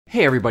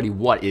Hey everybody,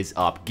 what is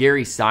up?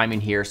 Gary Simon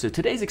here. So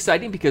today's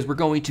exciting because we're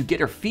going to get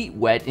our feet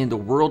wet in the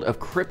world of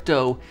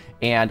crypto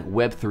and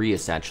Web3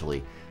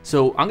 essentially.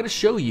 So I'm going to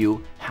show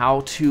you how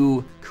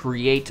to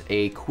create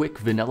a quick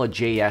vanilla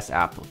JS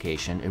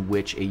application in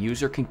which a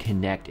user can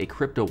connect a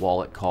crypto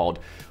wallet called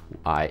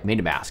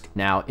MetaMask.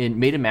 Now in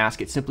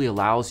MetaMask, it simply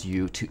allows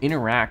you to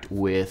interact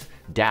with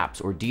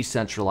dApps or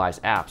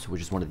decentralized apps,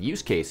 which is one of the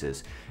use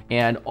cases.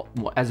 And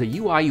as a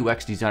UI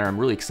UX designer, I'm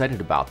really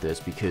excited about this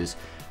because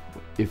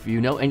if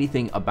you know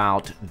anything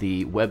about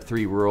the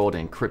Web3 world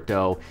and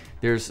crypto,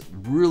 there's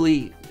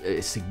really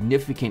a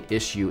significant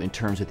issue in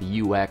terms of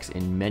the UX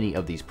in many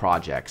of these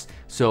projects.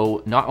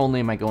 So not only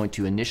am I going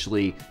to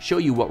initially show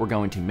you what we're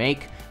going to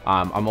make,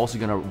 I'm also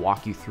going to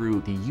walk you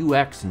through the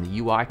UX and the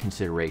UI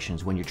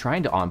considerations when you're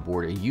trying to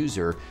onboard a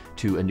user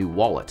to a new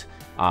wallet.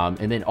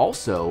 And then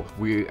also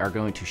we are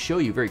going to show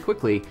you very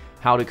quickly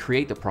how to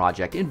create the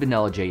project in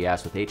vanilla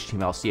JS with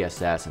HTML,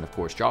 CSS, and of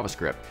course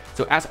JavaScript.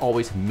 So as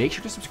always, make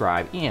sure to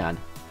subscribe and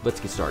let's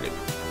get started.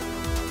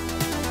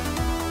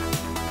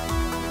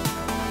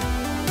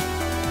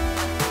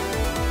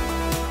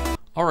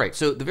 All right,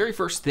 so the very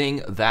first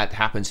thing that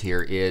happens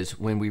here is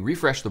when we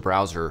refresh the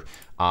browser,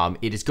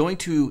 it is going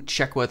to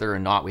check whether or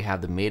not we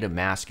have the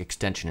MetaMask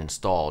extension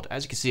installed.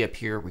 As you can see up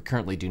here, we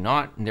currently do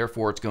not, and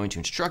therefore it's going to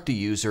instruct the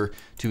user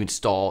to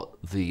install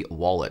the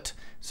wallet.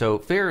 So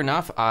fair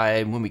enough,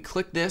 when we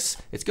click this,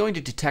 it's going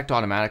to detect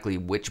automatically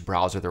which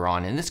browser they're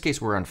on. In this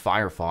case, we're on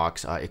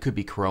Firefox. It could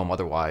be Chrome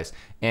otherwise,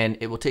 and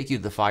it will take you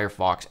to the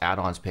Firefox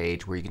add-ons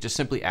page where you can just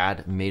simply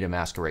add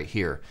MetaMask right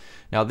here.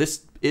 Now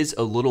this is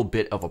a little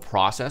bit of a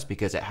process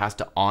because it has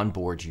to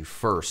onboard you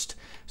first.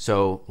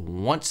 So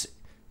once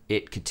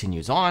it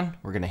continues on,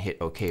 we're gonna hit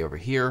OK over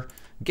here,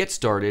 get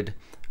started.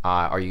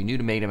 Are you new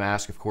to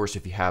MetaMask? Of course,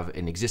 if you have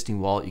an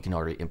existing wallet, you can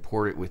already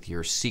import it with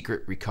your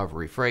secret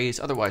recovery phrase.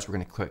 Otherwise, we're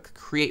going to click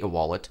create a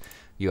wallet.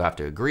 You have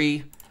to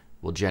agree.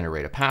 We'll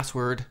generate a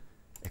password,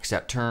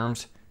 accept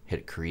terms,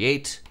 hit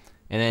create.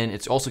 And then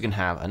it's also going to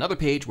have another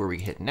page where we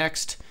hit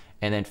next.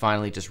 And then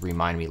finally, just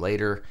remind me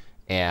later.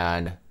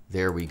 And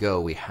there we go.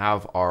 We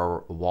have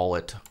our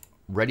wallet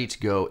ready to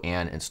go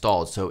and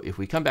installed. So if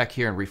we come back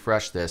here and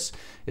refresh this,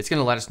 it's going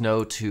to let us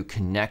know to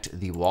connect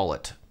the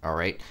wallet. All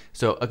right.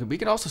 So we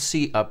can also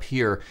see up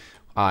here,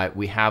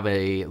 we have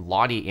a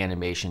Lottie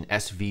animation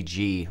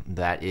SVG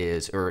that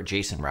is, or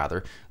JSON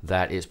rather,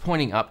 that is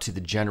pointing up to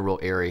the general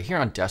area here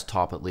on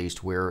desktop, at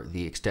least where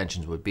the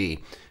extensions would be.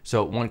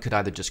 So one could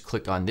either just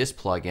click on this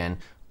plugin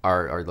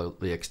or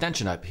the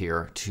extension up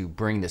here to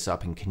bring this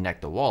up and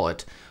connect the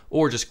wallet,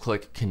 or just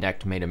click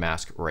connect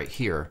MetaMask right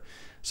here.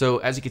 So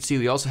as you can see,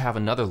 we also have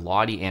another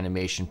Lottie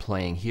animation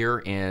playing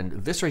here, and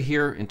this right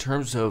here, in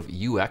terms of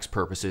UX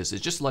purposes,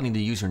 is just letting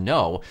the user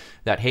know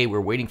that, hey,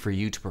 we're waiting for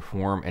you to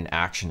perform an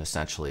action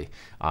essentially.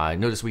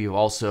 Notice we've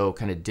also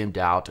kind of dimmed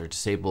out or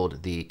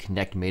disabled the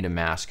Connect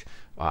MetaMask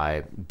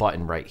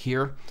button right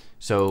here.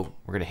 So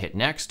we're gonna hit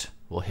next,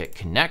 we'll hit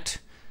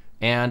connect,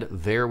 and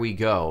there we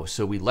go.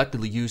 So we let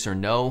the user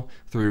know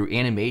through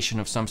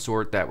animation of some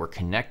sort that we're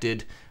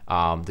connected.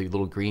 The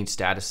little green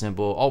status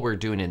symbol, all we're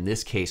doing in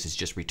this case is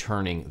just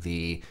returning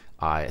the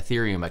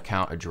Ethereum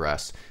account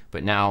address.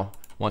 But now,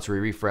 once we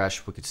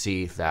refresh, we could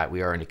see that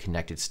we are in a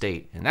connected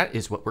state. And that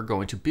is what we're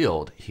going to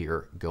build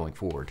here going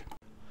forward.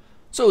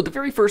 So the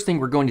very first thing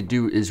we're going to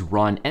do is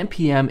run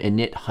npm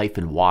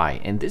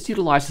init-y, and this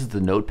utilizes the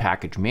node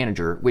package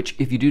manager, which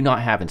if you do not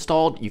have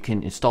installed, you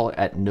can install it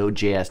at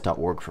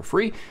nodejs.org for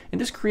free,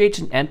 and this creates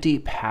an empty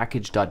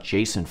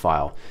package.json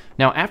file.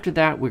 Now after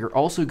that, we're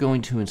also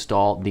going to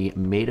install the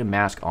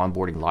MetaMask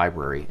onboarding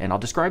library, and I'll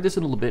describe this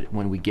in a little bit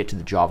when we get to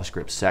the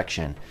JavaScript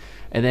section.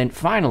 And then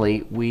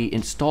finally, we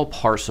install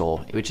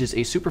Parcel, which is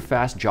a super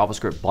fast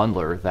JavaScript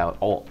bundler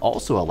that will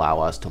also allow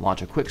us to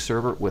launch a quick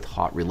server with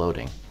hot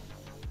reloading.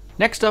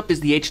 Next up is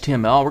the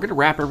HTML. We're going to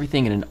wrap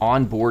everything in an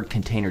onboard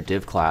container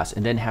div class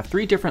and then have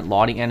 3 different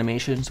Lottie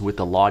animations with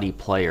the Lottie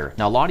player.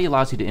 Now Lottie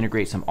allows you to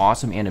integrate some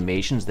awesome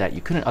animations that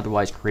you couldn't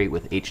otherwise create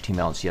with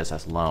HTML and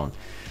CSS alone.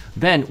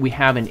 Then we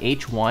have an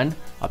H1,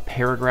 a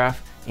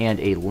paragraph, and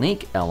a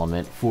link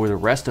element for the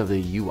rest of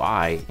the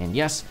UI. And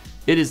yes,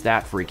 it is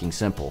that freaking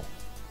simple.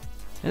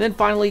 And then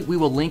finally, we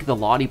will link the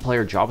Lottie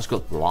player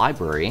JavaScript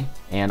library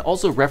and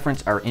also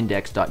reference our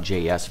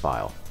index.js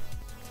file.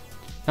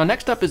 Now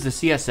next up is the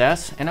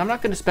CSS, and I'm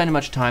not going to spend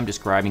much time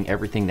describing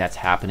everything that's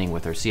happening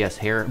with our CS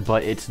here,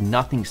 but it's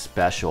nothing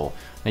special.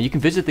 Now you can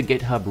visit the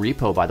GitHub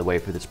repo, by the way,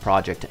 for this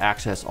project to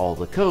access all of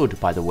the code,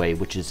 by the way,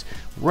 which is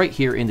right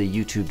here in the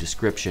YouTube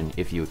description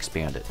if you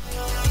expand it.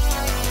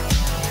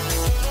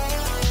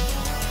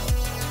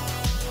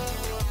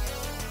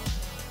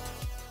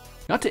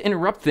 Not to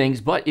interrupt things,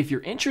 but if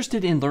you're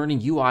interested in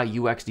learning UI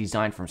UX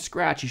design from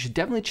scratch, you should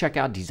definitely check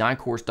out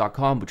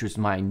DesignCourse.com, which is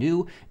my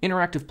new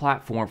interactive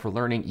platform for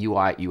learning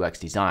UI UX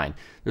design.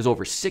 There's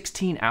over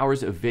 16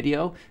 hours of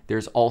video.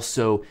 There's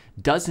also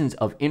dozens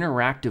of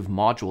interactive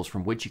modules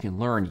from which you can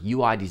learn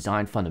UI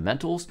design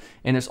fundamentals.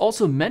 And there's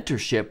also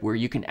mentorship where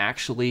you can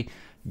actually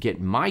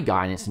get my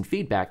guidance and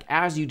feedback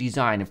as you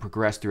design and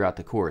progress throughout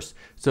the course.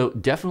 So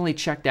definitely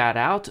check that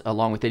out,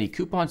 along with any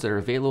coupons that are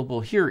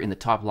available here in the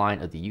top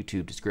line of the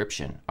YouTube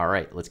description. All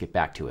right, let's get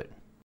back to it.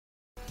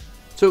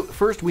 So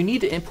first, we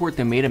need to import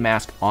the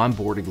MetaMask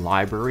onboarding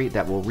library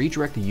that will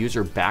redirect the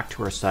user back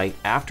to our site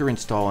after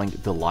installing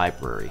the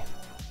library.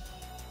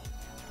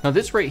 Now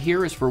this right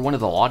here is for one of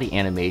the Lottie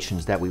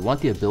animations that we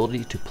want the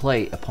ability to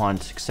play upon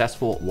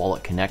successful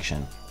wallet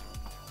connection.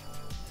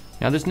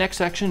 Now this next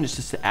section is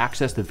just to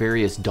access the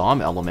various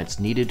DOM elements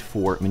needed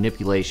for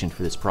manipulation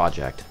for this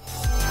project.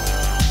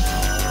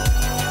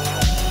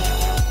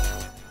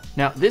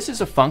 Now this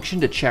is a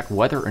function to check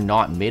whether or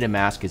not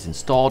MetaMask is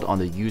installed on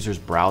the user's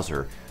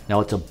browser. Now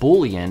it's a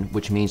Boolean,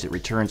 which means it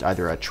returns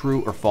either a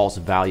true or false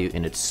value,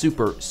 and it's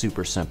super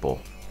simple.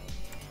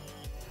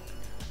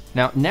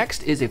 Now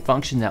next is a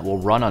function that will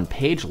run on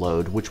page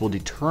load, which will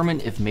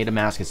determine if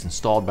MetaMask is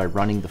installed by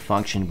running the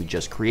function we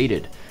just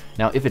created.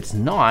 Now if it's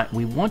not,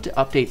 we want to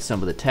update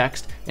some of the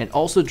text and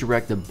also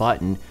direct the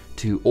button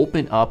to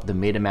open up the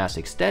MetaMask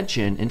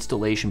extension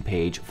installation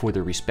page for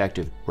the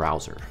respective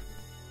browser.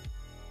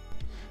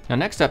 Now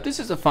next up, this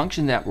is a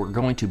function that we're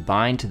going to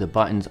bind to the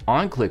button's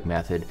onClick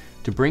method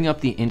to bring up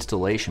the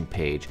installation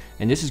page,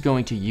 and this is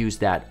going to use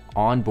that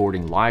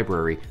onboarding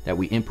library that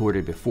we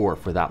imported before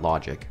for that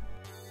logic.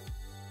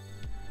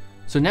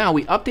 So now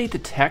we update the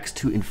text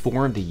to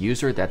inform the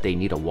user that they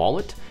need a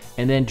wallet,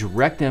 and then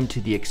direct them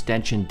to the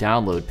extension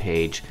download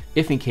page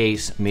if in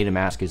case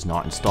MetaMask is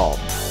not installed.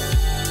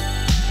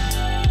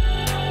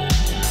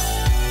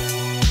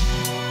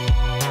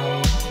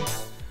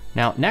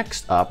 Now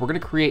next up, we're going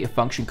to create a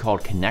function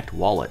called connect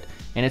wallet,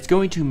 and it's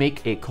going to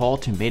make a call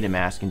to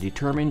MetaMask and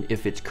determine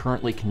if it's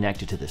currently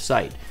connected to the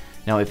site.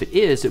 Now if it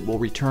is, it will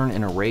return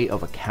an array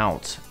of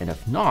accounts, and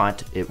if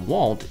not, it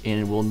won't, and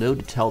it will know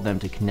to tell them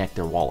to connect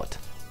their wallet.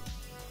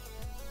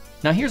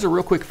 Now here's a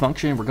real quick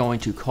function we're going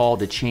to call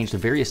to change the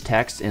various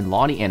text and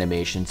Lottie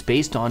animations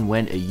based on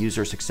when a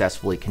user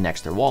successfully connects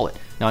their wallet.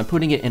 Now I'm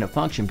putting it in a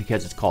function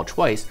because it's called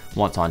twice,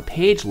 once on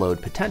page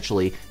load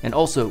potentially, and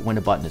also when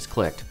a button is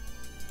clicked.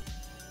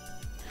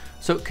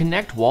 So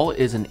connect wallet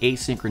is an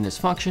asynchronous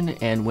function,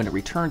 and when it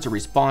returns a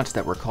response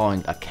that we're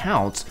calling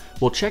accounts,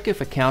 we'll check if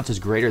accounts is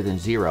greater than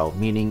 0,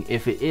 meaning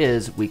if it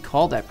is, we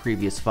call that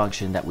previous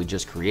function that we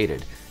just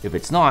created. If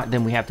it's not,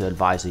 then we have to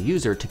advise the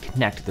user to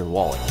connect their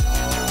wallet.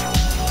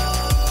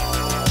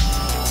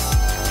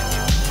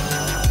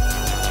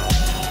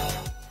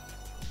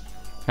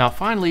 Now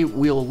finally,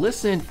 we'll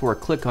listen for a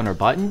click on our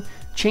button,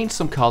 change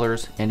some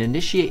colors, and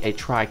initiate a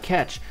try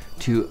catch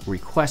to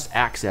request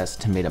access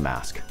to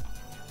MetaMask.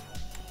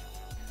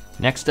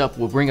 Next up,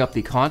 we'll bring up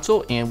the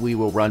console and we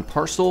will run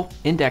parcel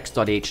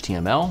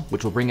index.html,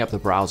 which will bring up the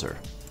browser.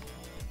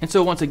 And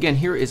so once again,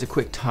 here is a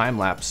quick time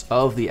lapse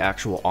of the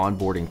actual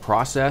onboarding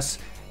process.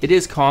 It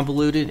is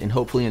convoluted, and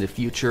hopefully in the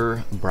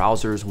future,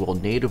 browsers will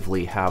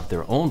natively have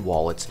their own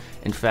wallets.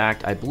 In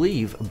fact, I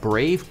believe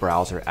Brave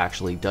browser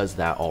actually does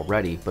that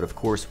already, but of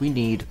course we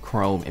need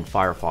Chrome and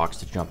Firefox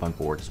to jump on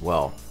board as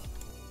well.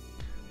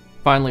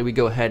 Finally, we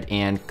go ahead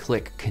and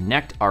click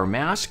connect our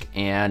mask,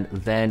 and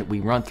then we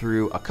run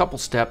through a couple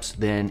steps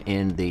then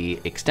in the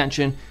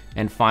extension,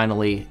 and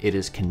finally it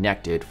is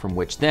connected, from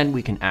which then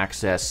we can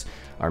access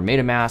our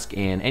MetaMask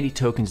and any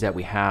tokens that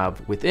we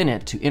have within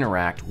it to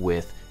interact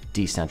with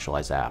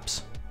decentralized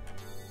apps.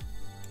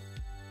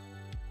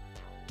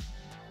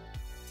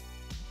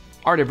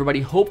 All right, everybody,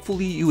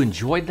 hopefully you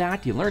enjoyed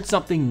that. You learned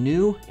something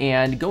new,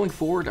 and going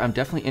forward, I'm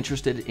definitely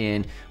interested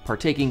in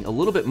partaking a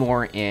little bit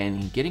more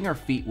in getting our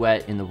feet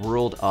wet in the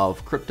world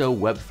of crypto,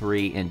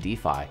 Web3, and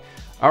DeFi.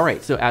 All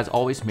right, so as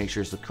always, make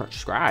sure to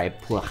subscribe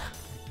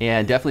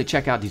and definitely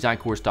check out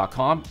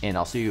DesignCourse.com, and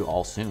I'll see you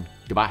all soon.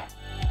 Goodbye.